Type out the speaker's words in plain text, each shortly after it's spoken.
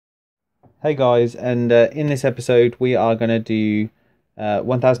Hey guys, and in this episode we are going to do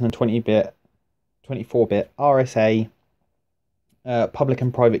 1020-bit, 24-bit RSA public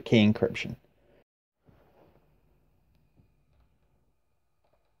and private key encryption.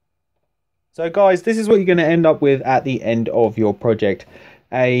 So guys, this is what you're going to end up with at the end of your project.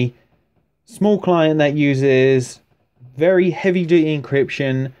 A small client that uses very heavy-duty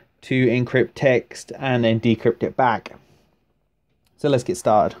encryption to encrypt text and then decrypt it back. So let's get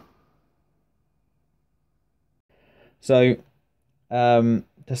started. So to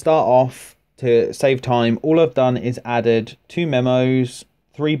start off, to save time, all I've done is added 2 memos,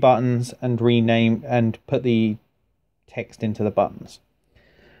 3 buttons, and rename and put the text into the buttons.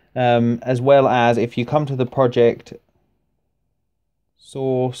 As well as, if you come to the project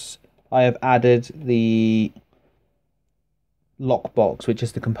source, I have added the lockbox, which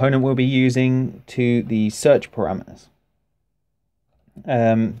is the component we'll be using, to the search parameters.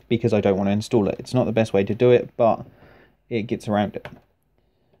 Because I don't want to install it. It's not the best way to do it, but it gets around it.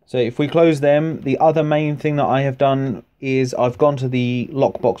 So if we close them, the other main thing that I have done is I've gone to the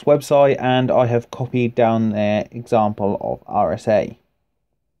lockbox website and I have copied down their example of RSA.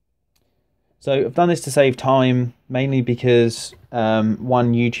 So I've done this to save time, mainly because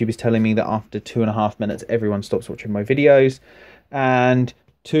one, YouTube is telling me that after 2.5 minutes everyone stops watching my videos, and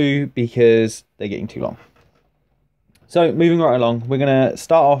 2, because they're getting too long. So moving right along, we're going to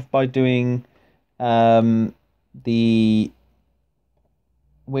start off by doing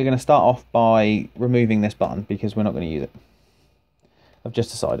we're going to start off by removing this button because we're not going to use it. I've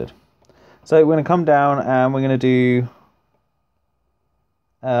just decided. So we're going to come down and we're going to do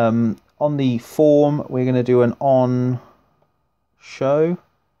on the form, we're going to do an on show.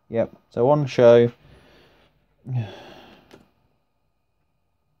 Yep, so on show.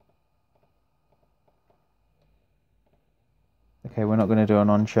 Okay, we're not going to do an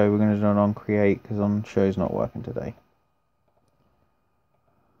on show, we're going to do an on create because on show is not working today.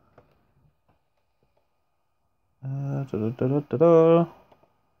 So we're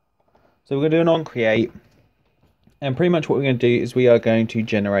going to do an on create, and pretty much what we're going to do is we are going to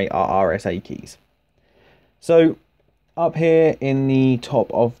generate our RSA keys. So up here in the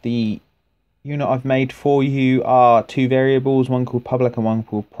top of the unit I've made for you are 2 variables, one called public and one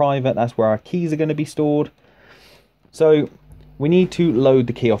called private. That's where our keys are going to be stored. So we need to load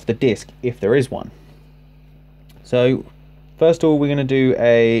the key off the disk if there is one. So first of all, we're going to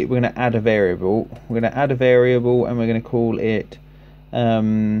add a variable. We're going to add a variable and we're going to call it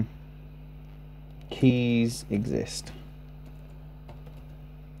keys exist.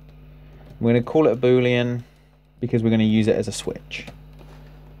 We're going to call it a Boolean because we're going to use it as a switch.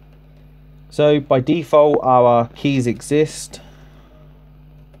 So by default, our keys exist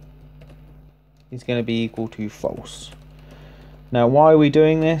is going to be equal to false. Now, why are we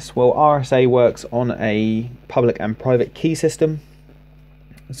doing this? Well, RSA works on a public and private key system.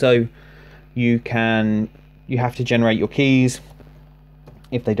 So you have to generate your keys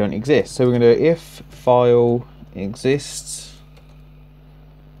if they don't exist. So we're going to do if file exists,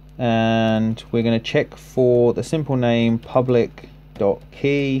 and we're going to check for the simple name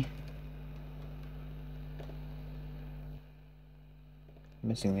public.key.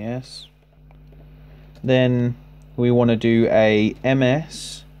 Missing the S. Then we want to do a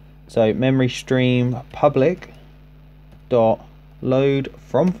ms, so memory stream public dot load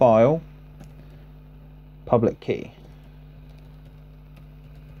from file public key.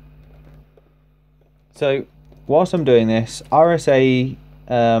 So whilst I'm doing this, RSA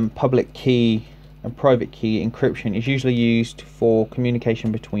public key and private key encryption is usually used for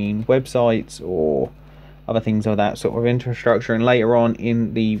communication between websites or other things of that sort of infrastructure, and later on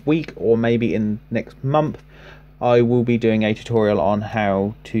in the week or maybe in next month I will be doing a tutorial on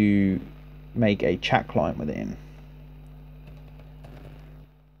how to make a chat client within.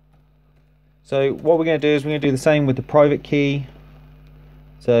 So what we're going to do is we're going to do the same with the private key.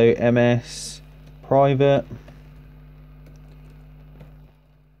 So ms private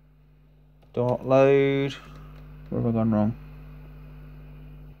dot load. Where have I gone wrong?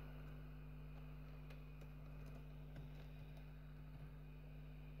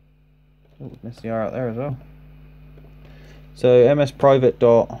 Oh, missed the R out there as well. So ms private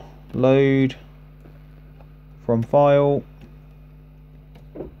dot load from file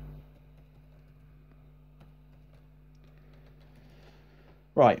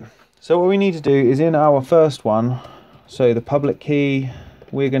right. So what we need to do is in our first one, so the public key,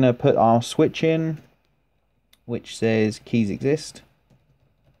 we're going to put our switch in which says keys exist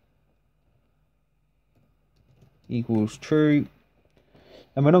equals true,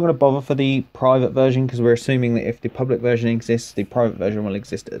 And we're not going to bother for the private version because we're assuming that if the public version exists, the private version will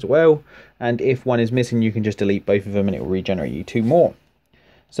exist as well. And if one is missing, you can just delete both of them and it will regenerate you 2 more.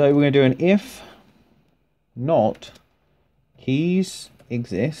 So we're going to do an if not keys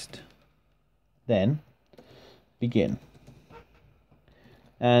exist, then begin.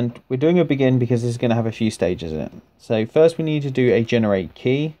 And we're doing a begin because this is going to have a few stages in it. So first we need to do a generate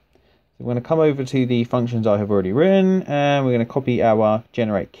key. So we're going to come over to the functions I have already written, and we're going to copy our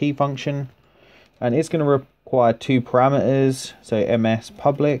generate key function. And it's going to require 2 parameters, so ms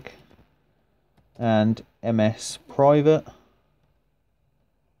public and ms private.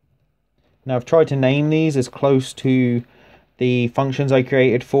 Now I've tried to name these as close to the functions I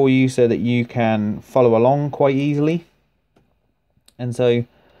created for you so that you can follow along quite easily. And so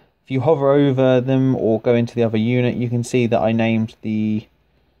if you hover over them or go into the other unit, you can see that I named the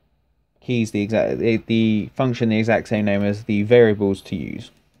keys the function the exact same name as the variables to use.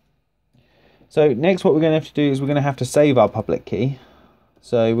 So next what we're going to have to do is we're going to have to save our public key.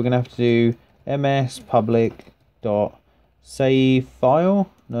 So we're going to have to do ms public dot save file.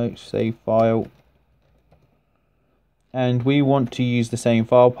 No, save file. And we want to use the same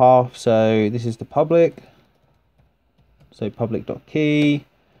file path. So this is the public. So public.key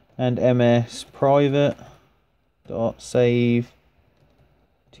and ms private dot save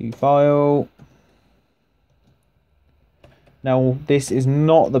to file. Now this is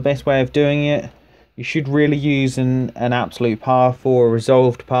not the best way of doing it. You should really use an absolute path or a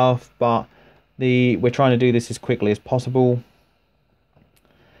resolved path, but we're trying to do this as quickly as possible.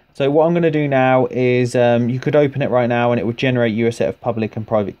 So what I'm going to do now is you could open it right now and it would generate you a set of public and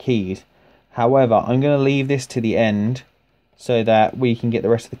private keys. However, I'm going to leave this to the end so that we can get the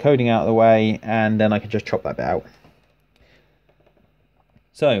rest of the coding out of the way, and then I can just chop that bit out.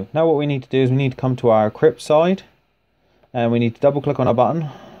 So now what we need to do is we need to come to our encrypt side, and we need to double click on a button.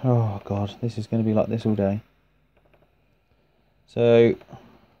 Oh god, this is going to be like this all day. So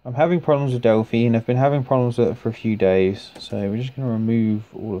I'm having problems with Delphi, and I've been having problems with it for a few days, so we're just going to remove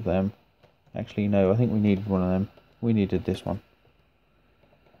all of them. Actually no, I think we needed one of them. We needed this one.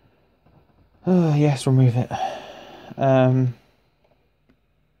 Oh yes, remove it.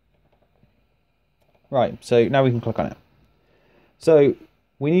 Right, so now we can click on it. So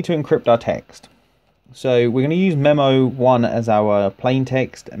we need to encrypt our text. So we're going to use memo 1 as our plain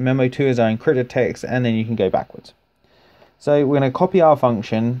text, memo 2 as our encrypted text, and then you can go backwards. So we're going to copy our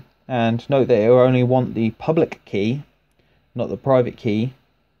function, and note that it will only want the public key, not the private key.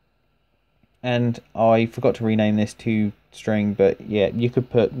 And I forgot to rename this to string, but yeah, you could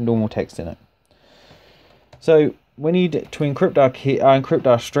put normal text in it. So we need to encrypt our key, encrypt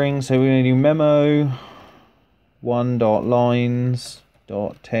our string. So we're going to do memo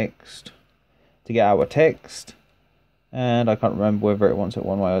 1.lines.text to get our text, and I can't remember whether it wants it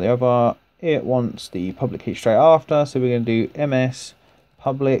one way or the other. It wants the public key straight after, so we're going to do ms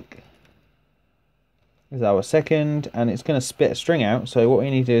public is our second, and it's going to spit a string out. So what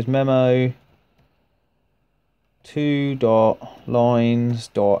we need to do is memo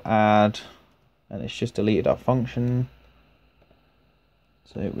 2.lines.add, and it's just deleted our function.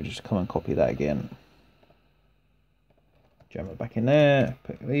 So we'll just come and copy that again. Jam it back in there,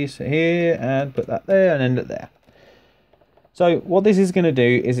 put these here, and put that there, and end it there. So what this is going to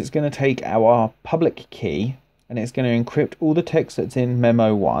do is it's going to take our public key and it's going to encrypt all the text that's in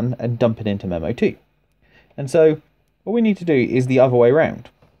memo 1 and dump it into memo 2. And so what we need to do is the other way around,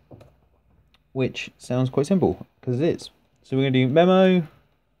 which sounds quite simple because it is. So we're going to do memo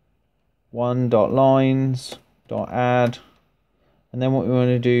 1.lines.add, and then what we want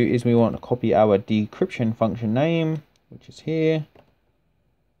to do is we want to copy our decryption function name, which is here.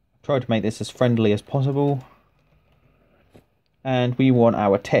 Try to make this as friendly as possible. And we want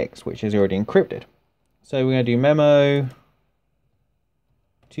our text, which is already encrypted. So we're going to do memo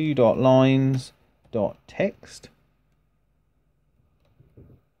 2.lines.text.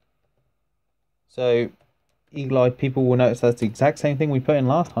 So eagle-eyed people will notice that's the exact same thing we put in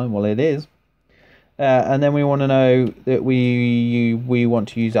last time. Well, it is. And then we want to know that we want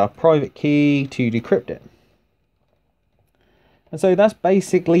to use our private key to decrypt it. And so that's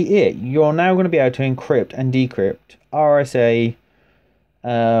basically it. You're now going to be able to encrypt and decrypt RSA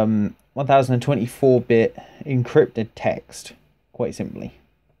 1024-bit encrypted text quite simply.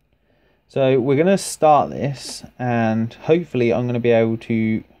 So we're going to start this, and hopefully I'm going to be able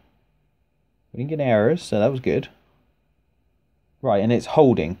to... We didn't get errors, so that was good. Right, and it's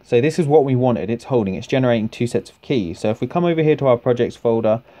holding. So this is what we wanted. It's holding. It's generating 2 sets of keys. So if we come over here to our projects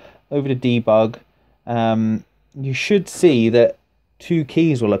folder, over to debug, you should see that 2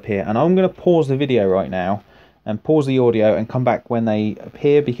 keys will appear. And I'm going to pause the video right now and pause the audio and come back when they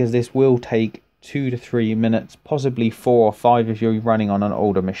appear, because this will take 2 to 3 minutes, possibly 4 or 5 if you're running on an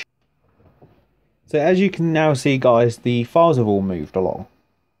older machine. So as you can now see, guys, the files have all moved along.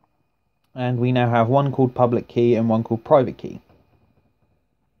 And we now have one called public key and one called private key.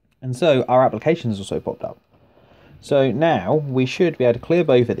 And so our application has also popped up. So now we should be able to clear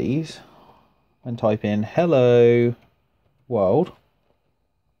both of these and type in hello world,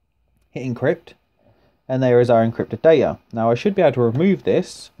 hit encrypt, and there is our encrypted data. Now I should be able to remove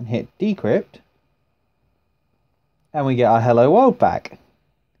this and hit decrypt, and we get our hello world back.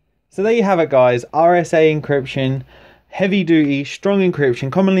 So there you have it, guys. RSA encryption, heavy duty, strong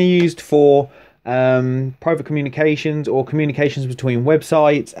encryption, commonly used for private communications or communications between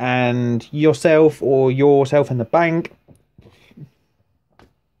websites and yourself, or yourself and the bank,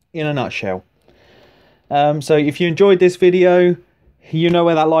 in a nutshell. So if you enjoyed this video, you know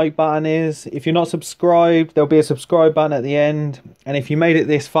where that like button is. If you're not subscribed, there'll be a subscribe button at the end. And if you made it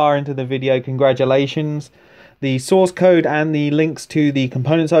this far into the video, congratulations. The source code and the links to the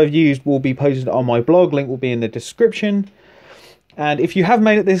components I've used will be posted on my blog. Link will be in the description. And if you have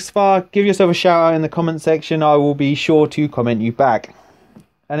made it this far, give yourself a shout out in the comment section. I will be sure to comment you back.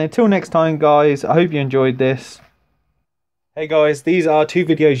 And until next time, guys, I hope you enjoyed this. Hey guys, these are 2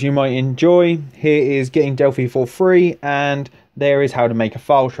 videos you might enjoy. Here is getting Delphi for free, and there is how to make a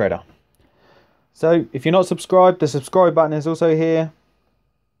file shredder. So if you're not subscribed, the subscribe button is also here.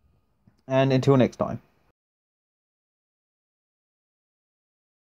 And until next time.